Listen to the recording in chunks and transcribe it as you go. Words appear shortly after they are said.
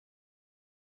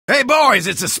Hey boys,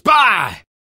 it's a spy!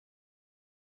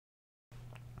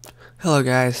 Hello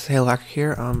guys, Haylocker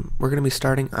here. We're going to be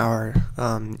starting our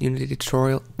Unity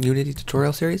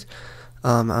tutorial series.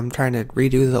 I'm trying to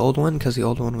redo the old one because the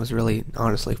old one was really,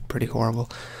 honestly, pretty horrible.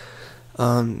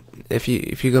 If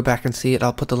you go back and see it,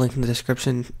 I'll put the link in the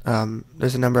description.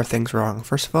 There's a number of things wrong.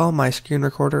 First of all, my screen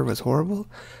recorder was horrible.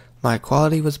 My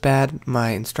quality was bad.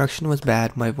 My instruction was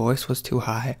bad. My voice was too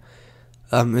high.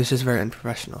 It was just very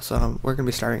unprofessional. So we're going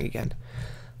to be starting again.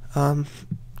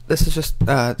 This is just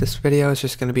this video is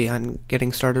just going to be on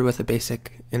getting started with a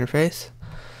basic interface.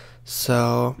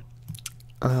 So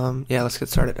yeah, let's get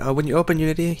started. When you open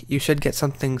Unity, you should get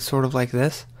something sort of like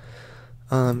this.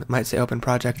 It might say open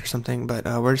project or something, but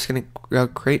we're just going to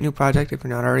create new project if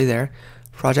you're not already there.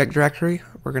 Project directory,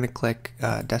 we're going to click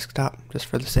desktop just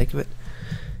for the sake of it.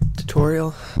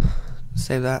 Tutorial,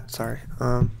 save that, sorry.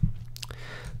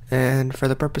 And for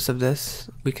the purpose of this,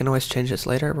 we can always change this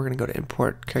later. We're going to go to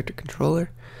import character controller.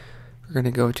 We're going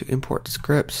to go to import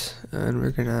scripts, and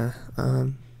we're going to,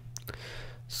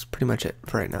 that's pretty much it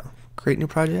for right now. Create new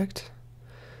project,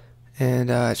 and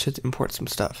it should import some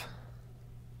stuff.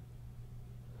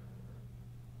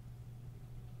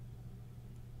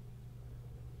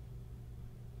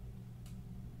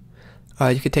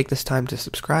 You could take this time to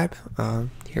subscribe.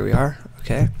 Here we are.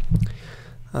 Okay.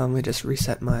 Let me just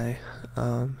reset my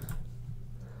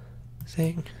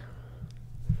thing.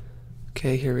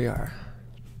 Okay, here we are.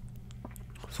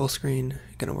 Full screen,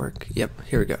 gonna work. Yep,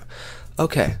 here we go.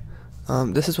 Okay,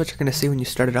 this is what you're gonna see when you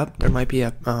start it up. There might be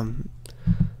a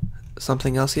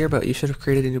something else here, but you should have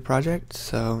created a new project.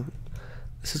 So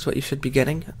this is what you should be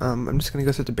getting. I'm just gonna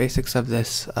go through the basics of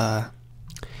this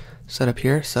setup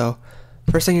here. So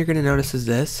first thing you're gonna notice is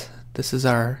this. This is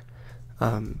our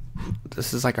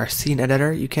this is like our scene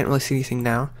editor. You can't really see anything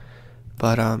now,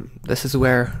 but this is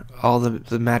where all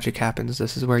the magic happens.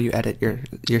 This is where you edit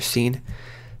your scene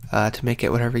to make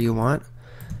it whatever you want.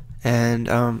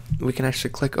 And we can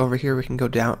actually click over here. We can go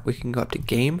down. We can go up to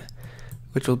game,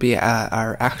 which will be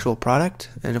our actual product.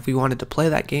 And if we wanted to play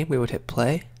that game, we would hit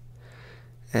play,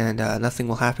 and nothing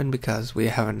will happen because we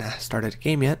haven't started a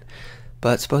game yet.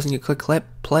 But supposing you click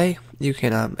play, you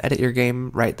can edit your game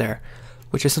right there,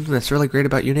 which is something that's really great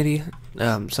about Unity.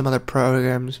 Some other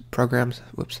programs,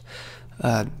 whoops,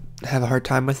 have a hard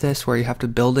time with this, where you have to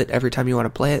build it every time you want to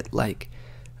play it, like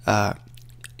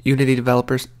Unity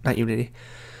developers, not Unity,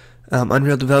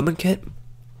 Unreal Development Kit.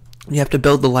 You have to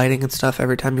build the lighting and stuff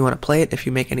every time you want to play it. If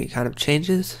you make any kind of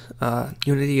changes,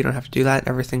 Unity, you don't have to do that.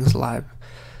 Everything's live.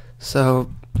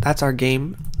 So that's our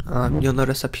game. You'll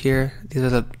notice up here, these are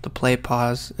the play,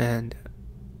 pause, and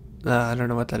I don't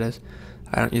know what that is.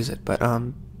 I don't use it, but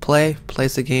play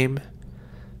plays the game,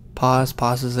 pause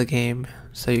pauses the game,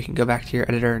 so you can go back to your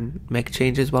editor and make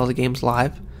changes while the game's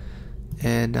live,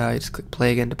 and you just click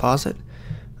play again to pause it.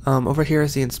 Over here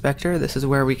is the inspector. This is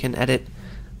where we can edit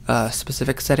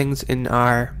specific settings in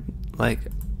our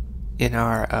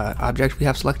object we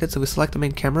have selected. So we select the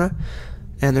main camera,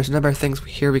 and there's a number of things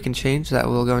here we can change that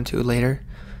we'll go into later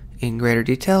in greater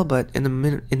detail. But in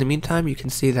the meantime, you can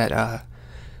see that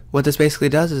what this basically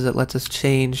does is it lets us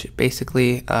change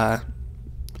basically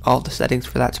all the settings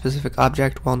for that specific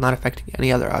object while not affecting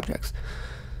any other objects.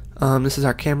 This is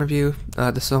our camera view.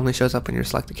 This only shows up when you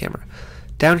select the camera.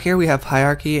 Down here we have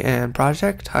hierarchy and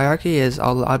project. Hierarchy is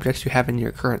all the objects you have in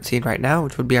your current scene right now,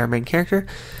 which would be our main character.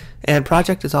 And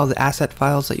project is all the asset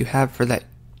files that you have for that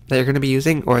you're going to be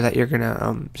using, or that you're going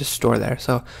to just store there.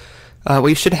 So what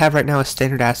you should have right now is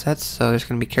standard assets. So there's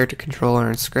going to be character controller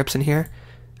and scripts in here.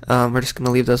 We're just going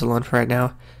to leave those alone for right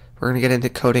now. We're going to get into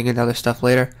coding and other stuff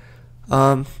later.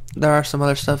 There are some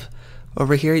other stuff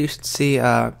over here. You should see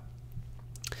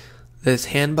this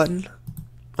hand button.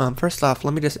 First off,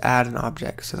 let me just add an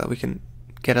object so that we can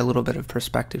get a little bit of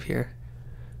perspective here.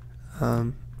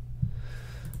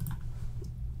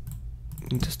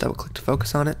 Just double click to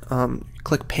focus on it.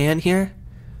 Click pan here.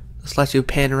 This lets you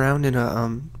pan around in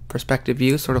a perspective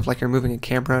view, sort of like you're moving a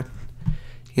camera,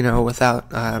 you know,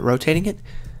 without rotating it.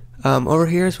 Over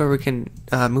here is where we can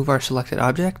move our selected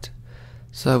object.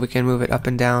 So we can move it up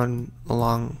and down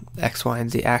along X, Y, and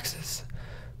Z axis.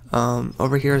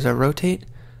 Over here is our rotate,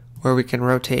 where we can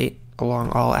rotate along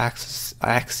all axes,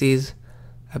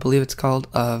 I believe it's called,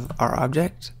 of our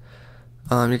object.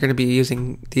 You're going to be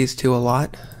using these two a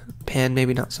lot. Pan,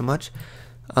 maybe not so much.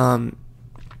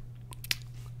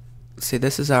 See,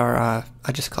 this is our,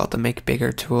 I just call it the make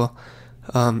bigger tool,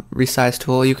 resize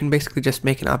tool. You can basically just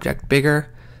make an object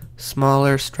bigger,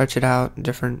 smaller, stretch it out in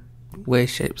different ways,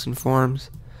 shapes, and forms.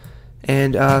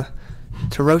 And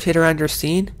to rotate around your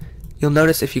scene, you'll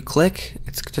notice if you click,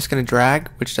 it's just going to drag,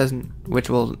 which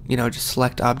will, just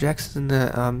select objects in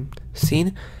the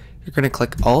scene. You're going to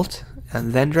click Alt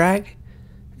and then drag,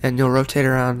 and you'll rotate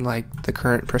around like the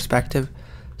current perspective,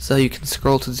 so you can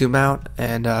scroll to zoom out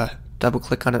and double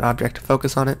click on an object to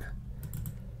focus on it.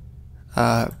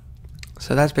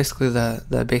 So that's basically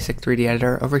the basic 3D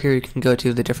editor. Over here you can go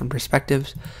to the different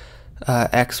perspectives,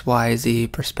 X, Y, Z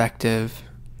perspective,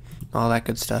 all that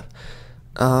good stuff.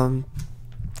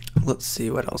 Let's see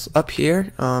what else. Up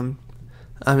here, I'm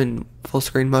in full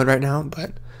screen mode right now,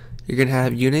 but you're going to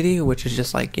have Unity, which is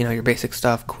just like, your basic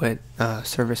stuff, quit,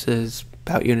 services,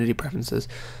 about Unity preferences.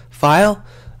 File,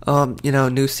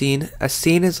 new scene. A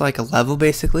scene is like a level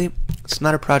basically. It's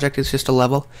not a project, it's just a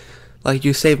level. Like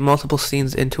you save multiple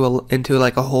scenes into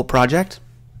like a whole project.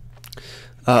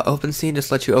 Open scene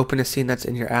just lets you open a scene that's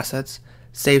in your assets.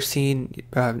 Save scene,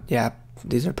 yeah,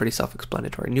 these are pretty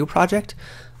self-explanatory. New project,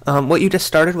 what you just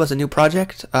started was a new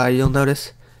project. You'll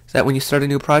notice that when you start a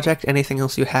new project, anything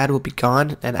else you had will be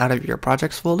gone and out of your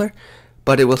projects folder,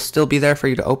 but it will still be there for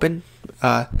you to open.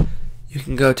 You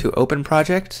can go to open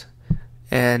project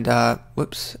and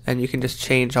and you can just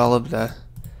change all of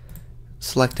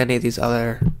select any of these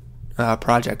other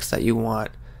projects that you want.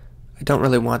 I don't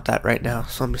really want that right now,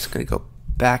 so I'm just going to go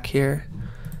back here,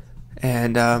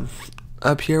 and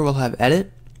up here we'll have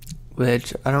edit,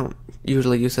 which I don't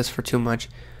usually use this for too much.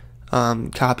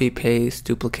 Copy, paste,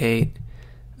 duplicate.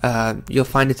 You'll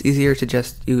find it's easier to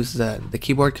just use the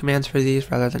keyboard commands for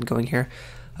these rather than going here.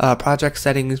 Project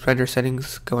settings, render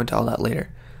settings, go into all that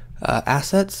later.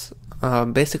 Assets,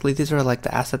 basically these are like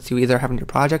the assets you either have in your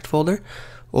project folder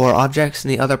or objects in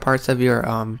the other parts of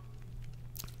your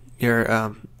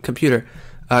computer.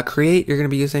 Create, you're going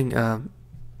to be using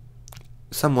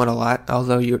somewhat a lot,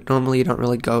 although normally you don't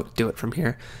really go do it from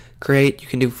here. Create, you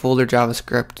can do folder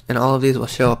JavaScript, and all of these will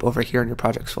show up over here in your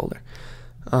projects folder.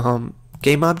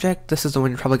 Game object, this is the one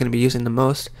you're probably going to be using the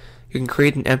most. You can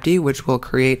create an empty, which will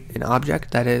create an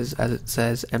object that is, as it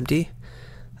says, empty.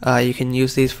 You can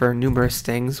use these for numerous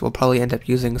things. We'll probably end up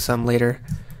using some later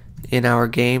in our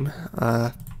game.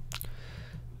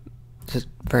 Just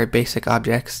very basic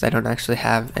objects that don't actually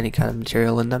have any kind of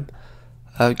material in them.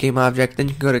 Game object, then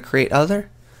you can go to create other,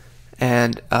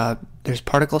 and there's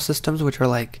particle systems, which are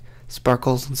like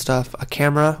sparkles and stuff. A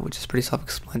camera, which is pretty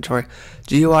self-explanatory.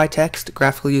 GUI text,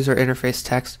 graphical user interface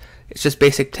text. It's just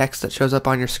basic text that shows up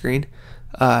on your screen.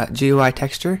 GUI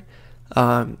texture,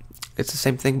 it's the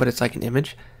same thing, but it's like an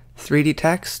image. 3D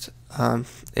text,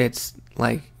 it's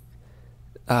like,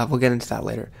 we'll get into that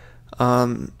later.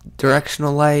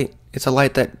 Directional light, it's a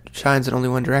light that shines in only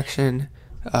one direction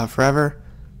forever.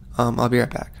 I'll be right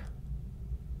back.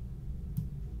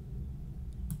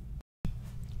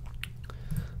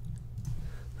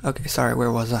 Okay, sorry,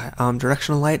 where was I?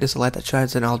 Directional light is a light that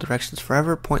shines in all directions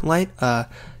forever. Point light, you're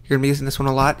going to be using this one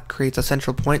a lot. It creates a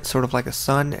central point, sort of like a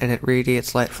sun, and it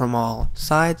radiates light from all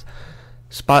sides.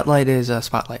 Spotlight is a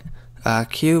spotlight.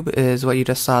 Cube is what you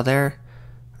just saw there,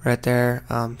 right there.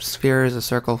 Sphere is a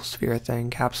circle sphere thing.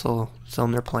 Capsule,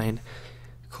 cylinder, plane.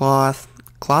 Cloth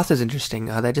is interesting.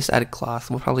 They just added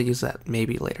cloth. We'll probably use that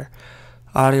maybe later.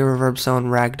 Audio, reverb, zone,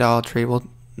 ragdoll, tree. We'll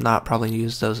not probably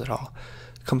use those at all.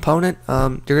 Component,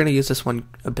 you're going to use this one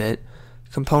a bit.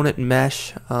 Component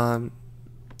mesh,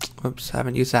 oops,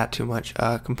 haven't used that too much.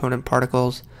 Component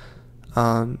particles,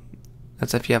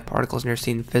 that's if you have particles in your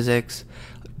scene. Physics,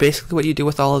 basically what you do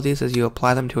with all of these is you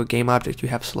apply them to a game object you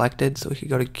have selected. So we could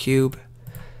go to cube,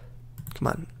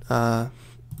 come on,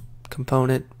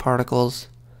 component, particles,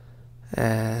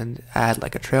 and add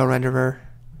like a trail renderer,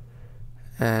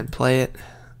 and play it.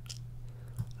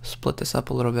 Split this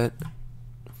up a little bit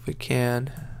if we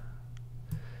can,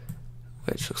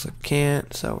 which looks like we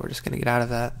can't, so we're just gonna get out of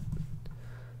that.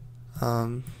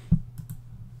 Come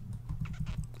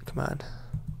on,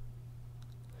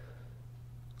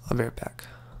 I'll be right back.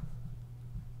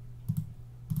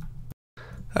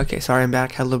 Okay, sorry, I'm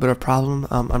back. Had a little bit of a problem.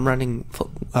 I'm running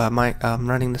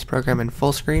this program in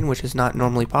full screen, which is not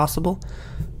normally possible,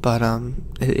 but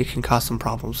it can cause some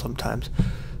problems sometimes.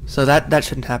 So that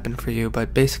shouldn't happen for you.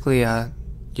 But basically,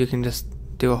 you can just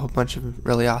do a whole bunch of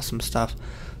really awesome stuff.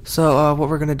 So what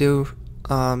we're gonna do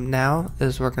now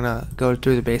is we're gonna go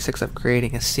through the basics of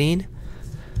creating a scene.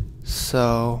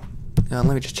 So let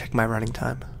me just check my running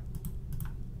time.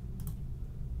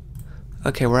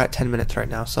 Okay, we're at 10 minutes right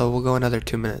now, so we'll go another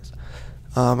 2 minutes.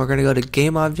 We're going to go to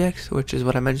game objects, which is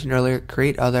what I mentioned earlier.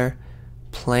 Create other,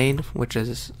 plane, which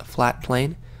is a flat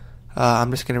plane. I'm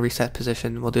just going to reset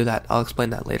position. We'll do that. I'll explain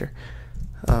that later.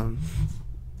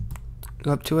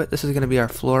 Go up to it. This is going to be our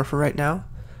floor for right now.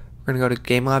 We're going to go to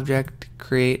game object,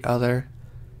 create other,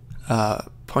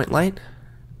 point light,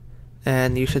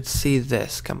 and you should see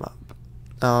this come up.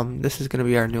 This is going to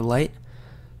be our new light.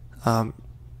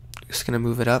 Just going to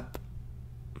move it up,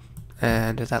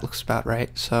 and that looks about right.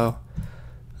 So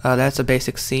that's a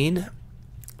basic scene.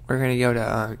 We're going to go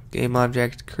to game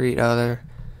object, create other.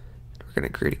 We're going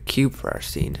to create a cube for our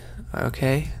scene.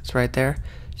 Okay, it's right there.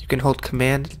 You can hold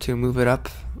command to move it up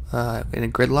in a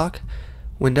grid lock.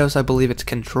 Windows, I believe it's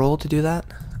control to do that.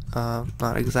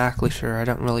 Not exactly sure. I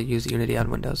don't really use Unity on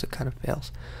Windows. It kind of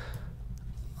fails.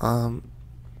 That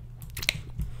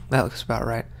looks about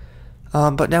right.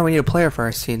 But now we need a player for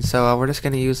our scene, so we're just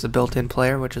going to use the built-in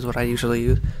player, which is what I usually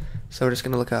use. So we're just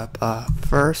going to look up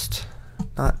first,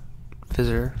 not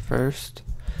visitor, first.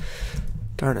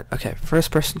 Darn it. Okay,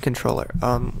 first-person controller.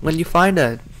 When you find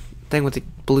a thing with a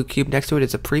blue cube next to it,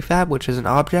 it's a prefab, which is an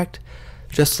object,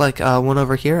 just like one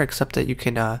over here, except that you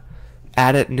can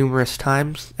add it numerous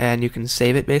times, and you can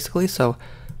save it, basically. So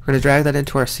we're going to drag that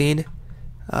into our scene,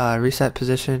 reset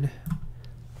position,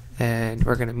 and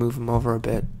we're going to move them over a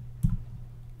bit.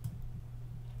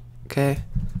 Okay,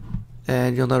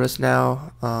 and you'll notice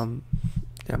now, I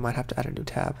might have to add a new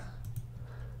tab.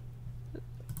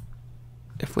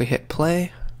 If we hit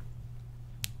play,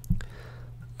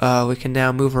 we can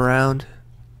now move around.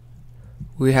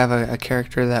 We have a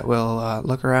character that will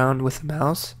look around with the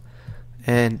mouse,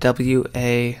 and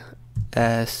WASD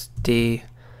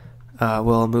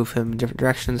will move him in different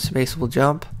directions. Space will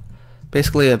jump.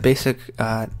 Basically a basic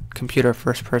computer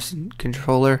first-person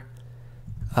controller,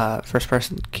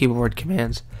 first-person keyboard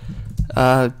commands.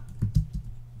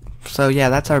 So yeah,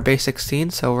 that's our basic scene.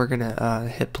 So we're gonna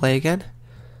hit play again.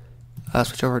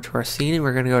 Switch over to our scene, and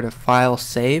we're gonna go to File,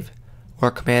 Save, or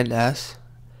Command S.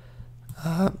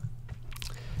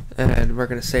 And we're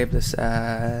gonna save this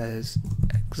as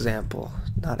example,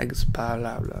 not blah,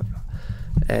 blah, blah,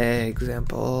 blah.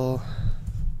 Example.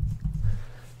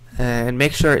 And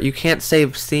make sure you can't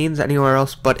save scenes anywhere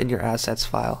else but in your assets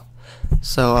file.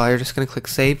 So you're just gonna click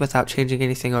save without changing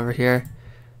anything over here,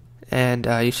 and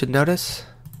you should notice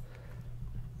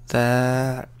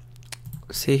that,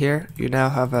 see here, you now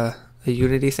have a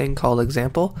Unity thing called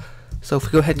example. So if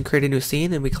we go ahead and create a new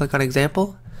scene and we click on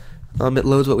example, it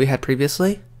loads what we had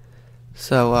previously.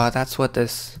 So that's what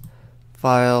this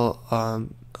file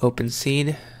open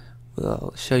scene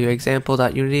will show you,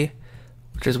 example.unity,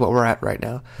 which is what we're at right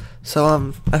now.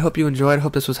 So I hope you enjoyed. I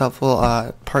hope this was helpful.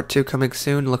 Part 2 coming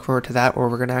soon. Look forward to that, where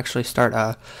we're going to actually start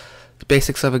the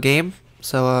basics of a game.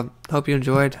 So hope you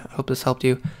enjoyed. I hope this helped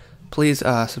you. Please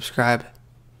subscribe.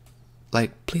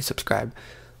 Please subscribe.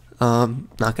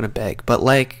 Not going to beg, but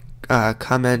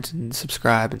comment and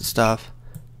subscribe and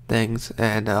things,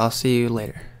 and I'll see you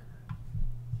later.